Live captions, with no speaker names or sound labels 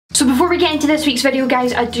So before we get into this week's video,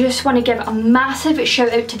 guys, I just want to give a massive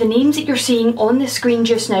shout out to the names that you're seeing on the screen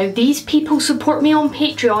just now. These people support me on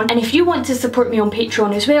Patreon, and if you want to support me on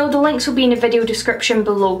Patreon as well, the links will be in the video description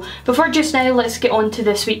below. But for just now, let's get on to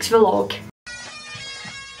this week's vlog.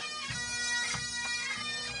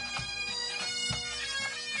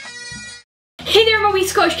 Hey there my wee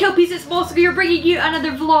Scottish Kelpies, it's Moss here bringing you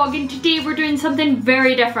another vlog, and today we're doing something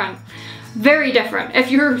very different. Very different. If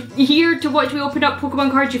you're here to watch me open up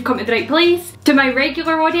Pokemon cards, you've come to the right place. To my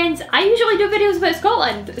regular audience, I usually do videos about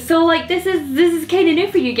Scotland, so like this is kind of new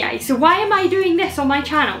for you guys. So why am I doing this on my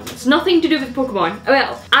channel? It's nothing to do with Pokemon.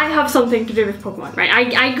 Well, I have something to do with Pokemon, right?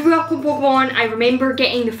 I grew up on Pokemon. I remember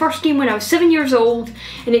getting the first game when I was 7 years old,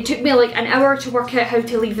 and it took me like an hour to work out how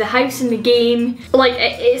to leave the house in the game. Like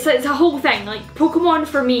it's a whole thing. Like Pokemon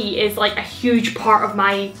for me is like a huge part of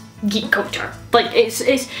my geek culture. Like it's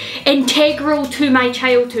integral to my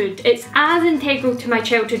childhood. It's as integral to my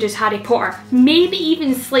childhood as Harry Potter, maybe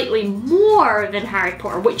even slightly more than Harry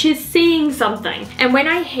Potter, which is saying something. And when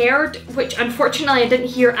I heard, which unfortunately I didn't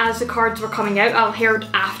hear as the cards were coming out, I heard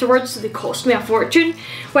afterwards, so they cost me a fortune.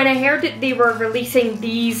 When I heard that they were releasing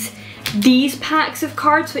these packs of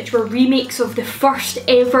cards, which were remakes of the first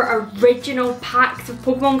ever original packs of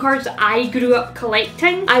Pokemon cards that I grew up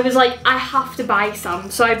collecting, I was like, I have to buy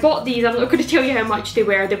some. So I bought these. I'm not going to tell you how much they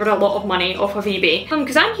were. They were a lot of money off of eBay.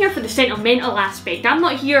 Because I'm here for the sentimental aspect. I'm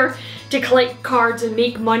not here to collect cards and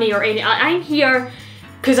make money or anything. I'm here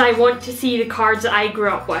because I want to see the cards that I grew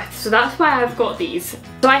up with. So that's why I've got these.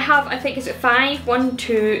 So I have, I think, is it 5? 1,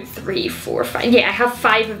 2, 3, 4, 5. Yeah, I have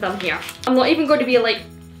 5 of them here. I'm not even going to be like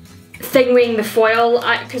thing-weighing the foil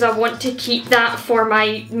because I want to keep that for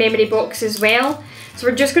my memory box as well. So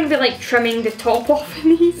we're just going to be like trimming the top off of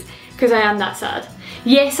these because I am that sad.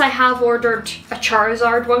 Yes, I have ordered a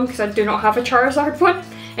Charizard one because I do not have a Charizard one,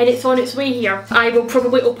 and it's on its way here. I will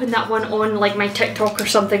probably open that one on like my TikTok or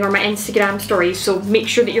something, or my Instagram stories, so make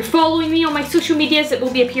sure that you're following me on my social medias that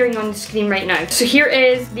will be appearing on the screen right now. So here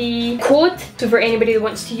is the code, so for anybody who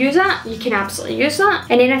wants to use that, you can absolutely use that.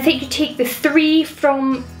 And then I think you take the three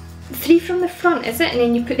from the front, is it? And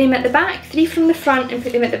then you put them at the back. 3 from the front and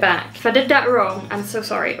put them at the back. If I did that wrong, I'm so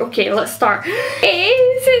sorry. Okay, let's start.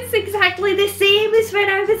 It's exactly the same as when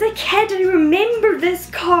I was a kid. I remember this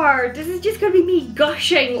card. This is just gonna be me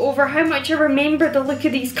gushing over how much I remember the look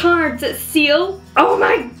of these cards at Seal. Oh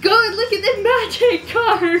my god, look at the magic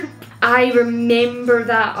card. I remember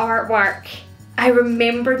that artwork. I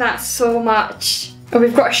remember that so much. Oh,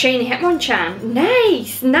 we've got a shiny Hitmonchan.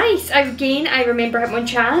 Nice, nice. Again, I remember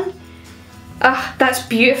Hitmonchan. Ah, that's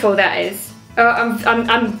beautiful, that is.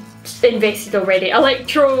 I'm invested already.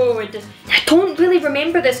 Electrode. I don't really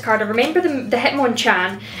remember this card. I remember the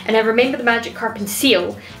Hitmonchan, and I remember the Magikarp and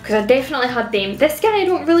Seal, because I definitely had them. This guy I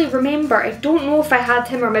don't really remember. I don't know if I had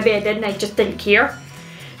him or maybe I didn't. I just didn't care.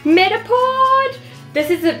 Metapod!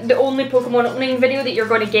 This is the only Pokemon opening video that you're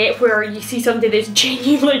going to get where you see somebody that's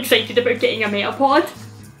genuinely excited about getting a Metapod.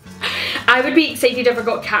 I would be excited if I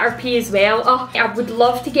got Caterpie as well. Oh, I would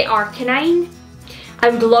love to get Arcanine. I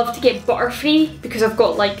would love to get Butterfree because I've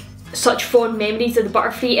got like such fond memories of the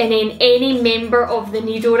Butterfree, and then any member of the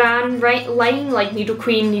Nidoran line, like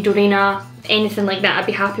Nidoqueen, Nidorina, anything like that, I'd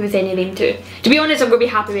be happy with any of them too. To be honest, I'm going to be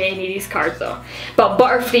happy with any of these cards though. But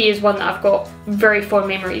Butterfree is one that I've got very fond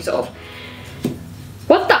memories of.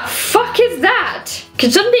 What the fuck is that?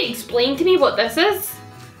 Can somebody explain to me what this is?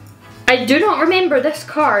 I do not remember this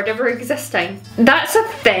card ever existing. That's a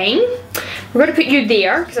thing. We're going to put you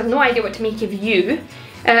there because I have no idea what to make of you.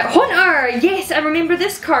 Haunter! Yes, I remember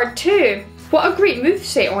this card too. What a great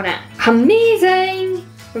moveset on it. Amazing!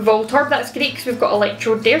 Voltorb, that's great because we've got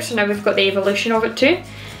Electrode there, so now we've got the evolution of it too.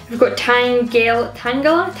 We've got Tangela.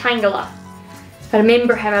 I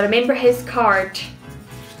remember him, I remember his card.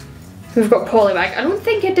 We've got Poliwag. I don't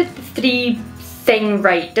think I did the 3 thing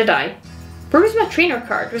right, did I? Where was my trainer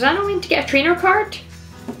card? Was I not meant to get a trainer card?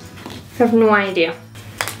 I have no idea.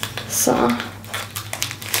 So,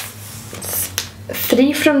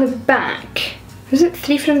 3 from the back. Was it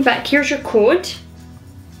 3 from the back? Here's your code.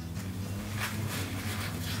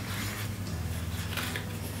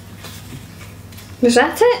 Was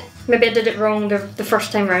that it? Maybe I did it wrong the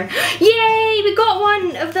first time around. Yay! We got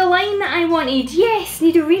one of the line that I wanted. Yes,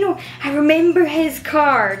 Nidorino. I remember his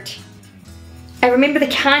card. I remember the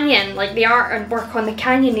canyon, like the artwork on the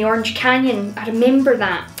canyon, the orange canyon. I remember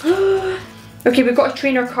that. Okay, we've got a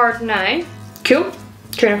trainer card now. Cool.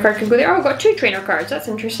 Trainer card can go there. Oh, I've got 2 trainer cards. That's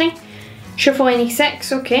interesting. Shuffle any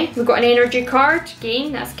 6. Okay. We've got an energy card.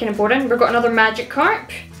 Again, that's kind of boring. We've got another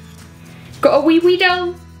Magikarp. Got a wee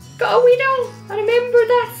Weedle. Got a Weedle. I remember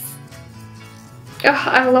this. Oh,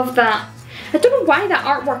 I love that. I don't know why that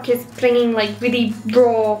artwork is bringing like really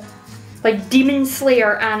raw, like Demon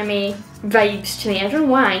Slayer anime vibes to me. I don't know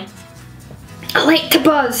why. I like to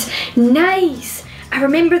buzz. Nice. I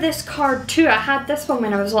remember this card too. I had this one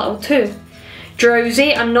when I was little too.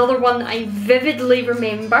 Drowsy, another one that I vividly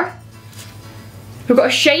remember. We've got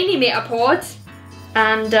a shiny Metapod.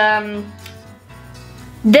 And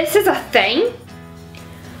this is a thing.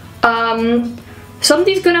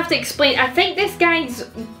 Somebody's gonna have to explain. I think this guy's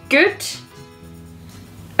good.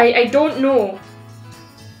 I don't know.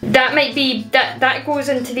 That might be, that goes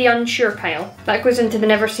into the unsure pile. That goes into the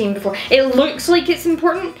never seen before. It looks like it's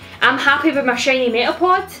important. I'm happy with my shiny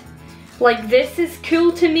Metapod. Like, this is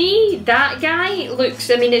cool to me. That guy looks,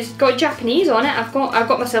 I mean, it's got Japanese on it. I've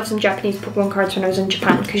got myself some Japanese Pokemon cards when I was in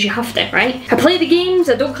Japan, because you have to, right? I play the games,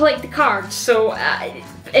 I don't collect the cards, so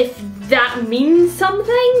if that means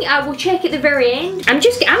something, I will check at the very end. I'm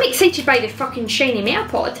excited by the fucking shiny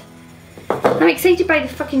Metapod. I'm excited by the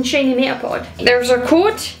fucking shiny Metapod. There's our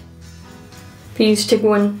code for you to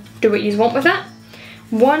go and do what you want with that.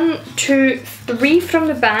 1, 2, 3 from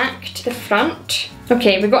the back to the front.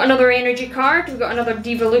 Okay, we've got another energy card. We've got another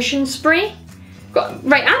devolution spray.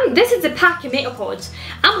 Right, this is a pack of Metapods.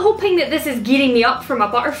 I'm hoping that this is gearing me up for my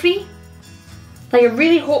Butterfree. Like, I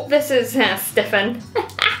really hope this is stiffen.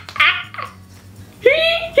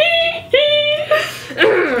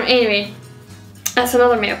 Anyway, that's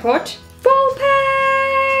another Metapod.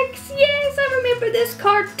 Vulpix! Yes, I remember this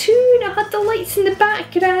card too, and it had the lights in the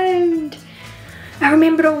background. I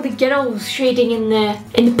remember all the girls shading in the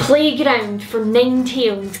playground for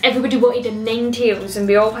Ninetales. Everybody wanted a Ninetales, and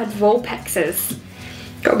we all had Vulpixes.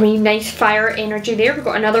 Got a really nice fire energy there. We've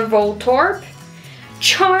got another Voltorb.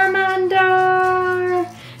 Charmander!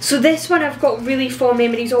 So this one I've got really fond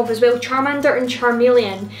memories of as well. Charmander and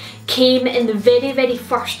Charmeleon came in the very, very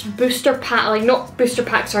first booster pack, like not booster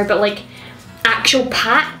pack, sorry, but like actual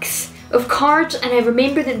packs of cards, and I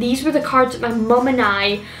remember that these were the cards that my mum and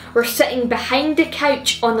I were sitting behind the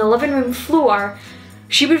couch on the living room floor.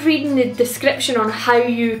 She was reading the description on how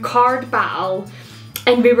you card battle,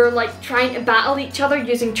 and we were like trying to battle each other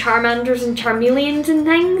using Charmanders and Charmeleons and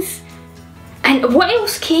things. And what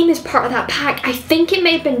else came as part of that pack? I think it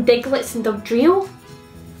may have been Diglets and Dugtrio.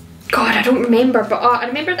 God, I don't remember, but I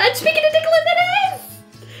remember that. Speaking of Diglett, it is!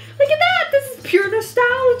 Look at that! This is pure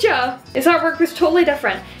nostalgia! His artwork was totally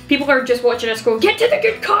different. People are just watching us go, get to the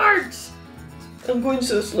good cards! I'm going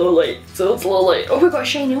so slowly, so slowly. Oh, we got a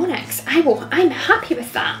shiny Onix. I'm happy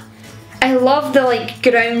with that. I love the like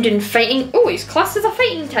ground and fighting. Oh, he's classed as a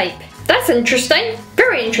fighting type. That's interesting.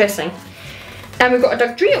 Very interesting. And we've got a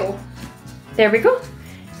Dugtrio. There we go.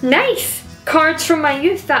 Nice. Cards from my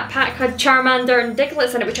youth. That pack had Charmander and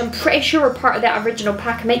Diglets in it, which I'm pretty sure were part of that original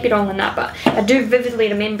pack. I might be wrong on that, but I do vividly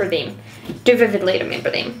remember them.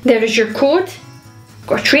 There is your code.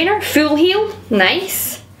 Got a trainer. Full heal.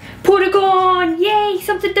 Nice. Porygon. Yay,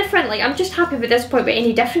 something different. Like, I'm just happy with this point with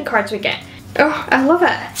any different cards we get. Oh, I love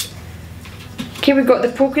it. Okay, we've got the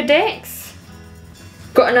Pokedex.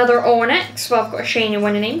 Got another Onix. Well, I've got a shiny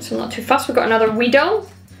one in name, so I'm not too fussed. We've got another Weedle.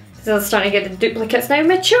 So I'm starting to get the duplicates now.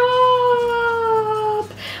 Machop!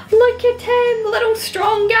 Look at him, little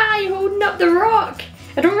strong guy holding up the rock.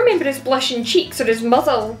 I don't remember his blushing cheeks or his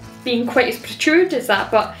muzzle being quite as protrude as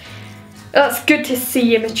that, but that's good to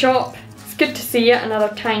see you, Machop. It's good to see you. Another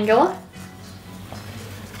Tangela.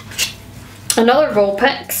 Another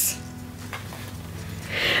Vulpix.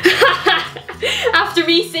 After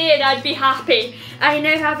me saying I'd be happy, I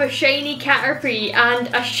now have a shiny Caterpie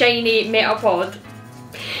and a shiny Metapod.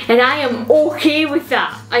 And I am okay with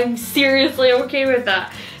that. I'm seriously okay with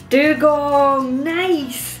that. Dugong,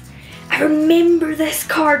 nice. I remember this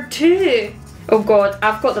card too. Oh god,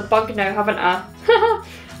 I've got the bug now, haven't I?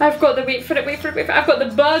 I've got the, wait for it. I've got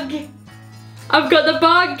the bug. I've got the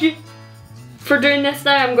bug. For doing this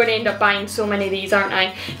now, I'm going to end up buying so many of these, aren't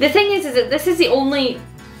I? The thing is that this is the only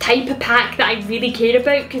type of pack that I really care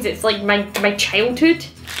about, because it's like my childhood.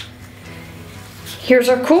 Here's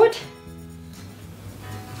our code.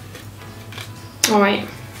 Alright,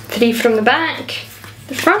 3 from the back,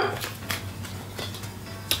 the front.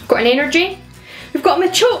 Got an energy. We've got a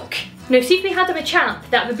Machoke. Now see if we had a Machamp,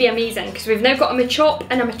 that would be amazing, because we've now got a Machop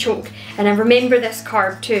and a Machoke. And I remember this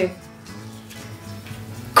card too.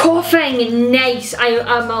 Coughing, nice.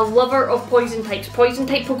 I'm a lover of poison types. Poison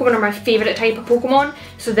type Pokemon are my favourite type of Pokemon,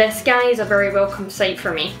 so this guy is a very welcome sight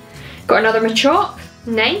for me. Got another Machop,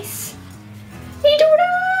 nice. Nidoran!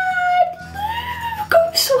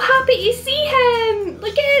 I'm so happy to see him!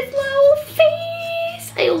 Look at his little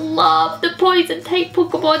face! I love the poison type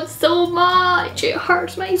Pokemon so much! It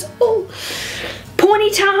hurts my soul!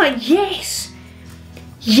 Ponyta, yes!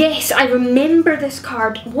 Yes, I remember this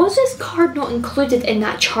card. Was this card not included in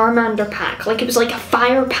that Charmander pack? Like it was like a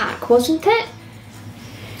fire pack, wasn't it?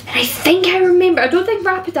 And I think I remember, I don't think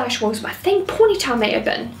Rapidash was, but I think Ponyta might have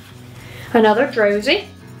been. Another Drowsy.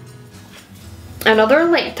 Another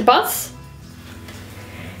Electabuzz.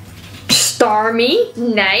 Starmie,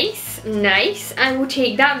 nice, nice. I will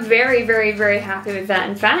take that, very, very, very happy with that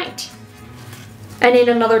in fact. And then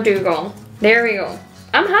another Dugong, there we go.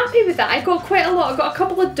 I'm happy with that. I got quite a lot. I got a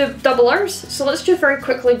couple of doublers, so let's just very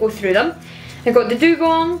quickly go through them. I got the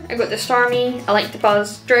Dugong, I got the Starmie,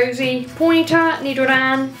 Electabuzz, Drowsy, Ponyta,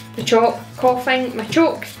 Nidoran, Machop, Coughing,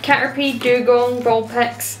 Machoke, Caterpie, Dugong,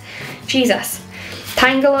 Vulpix, Jesus,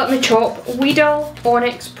 Tangela, Machop, Weedle,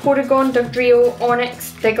 Onix, Porygon, Dugtrio,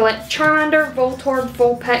 Onix, Diglett, Charmander, Voltorb,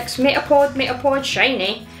 Vulpix, Metapod,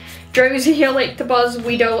 Shiny, Drowsy, Electabuzz,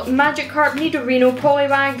 Weedle, Magikarp, Nidorino,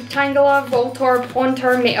 Poliwag, Tangela, Voltorb,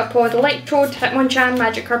 Haunter, Metapod, Electrode, Hitmonchan,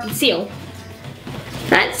 Magikarp, and Seal.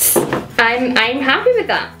 I'm happy with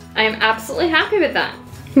that. I'm absolutely happy with that.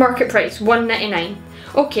 Market price, $1.99.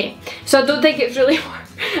 Okay, so I don't think it's really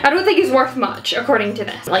I don't think it's worth much according to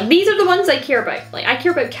this. Like, these are the ones I care about. Like, I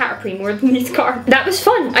care about Caterpie more than these cards. That was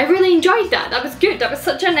fun. I really enjoyed that. That was good. That was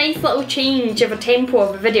such a nice little change of a tempo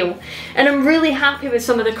of a video. And I'm really happy with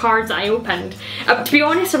some of the cards I opened. To be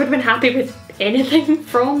honest, I would have been happy with anything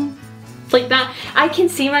from like that. I can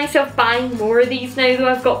see myself buying more of these now though.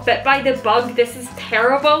 I've got bit by the bug. This is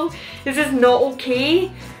terrible. This is not okay.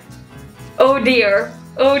 Oh dear.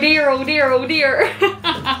 Oh dear, oh dear, oh dear.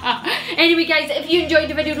 Anyway guys, if you enjoyed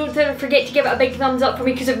the video, don't forget to give it a big thumbs up for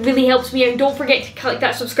me because it really helps me out. Don't forget to click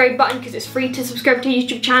that subscribe button because it's free to subscribe to a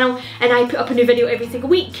YouTube channel and I put up a new video every single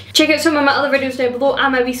week. Check out some of my other videos down below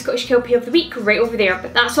and my wee Scottish Kelpie of the week right over there.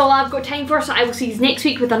 But that's all I've got time for, so I will see you next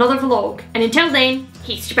week with another vlog. And until then,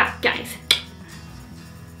 peace to back guys.